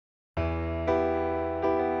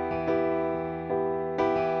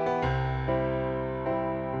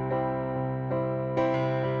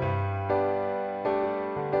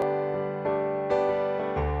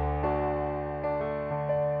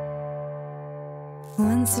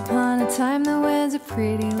Once upon a time there was a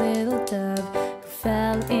pretty little dove who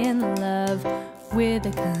fell in love with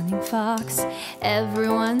a cunning fox.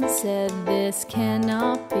 Everyone said this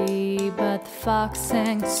cannot be, but the fox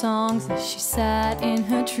sang songs as she sat in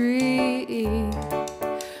her tree.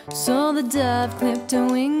 So the dove clipped her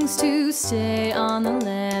wings to stay on the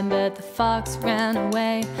land, but the fox ran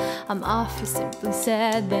away. I'm off, he simply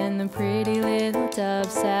said. Then the pretty little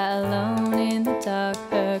dove sat alone in the dark,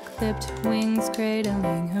 her clipped wings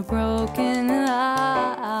cradling her broken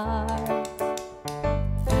heart.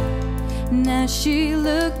 Now she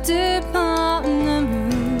looked upon the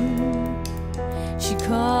moon, she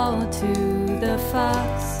called to the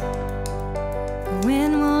fox,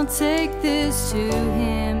 "When we'll take this to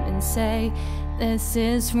him and say, this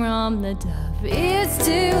is from the dove. It's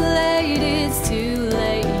too late, you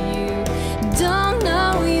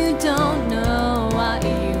don't know what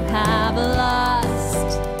you have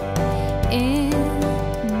lost in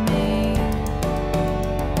me."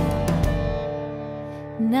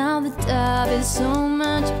 Now the dove is so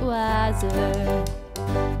much wiser,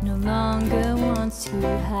 no longer wants to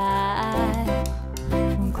hide,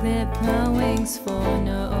 won't clip her wings for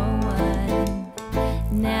no one,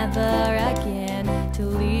 never again to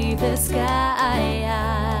leave the sky.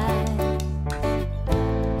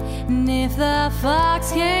 And if the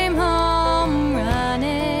fox came home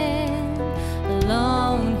running,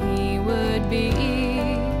 alone he would be,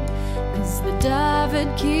 'cause the dove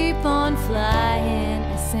would keep on flying,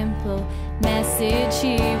 a simple message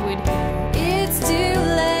he would hear. It's too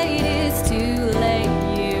late,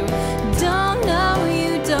 you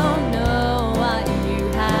don't know what you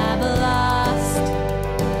have lost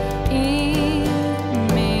in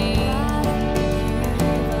me.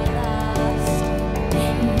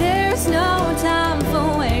 There's no time for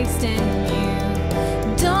wasting, you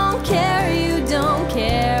don't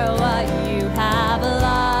care what you have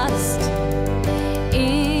lost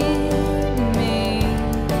in me.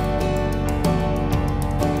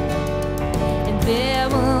 And there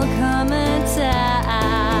will come a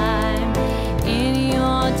time in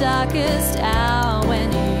your darkest hour when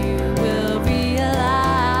you will realize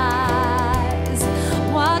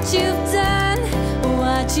what you've done,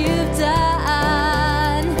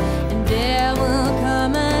 and there will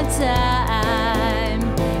come a time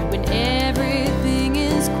when everything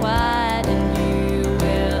is quiet and you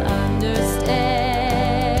will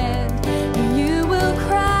understand. You will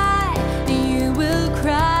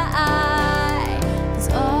cry, 'cause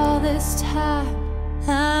all this time I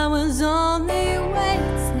was only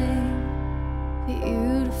waiting for you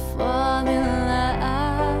to fall in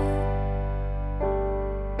love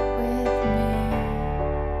with me.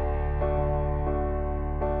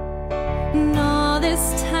 And all this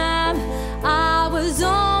time I was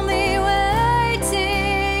only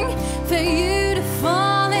waiting for you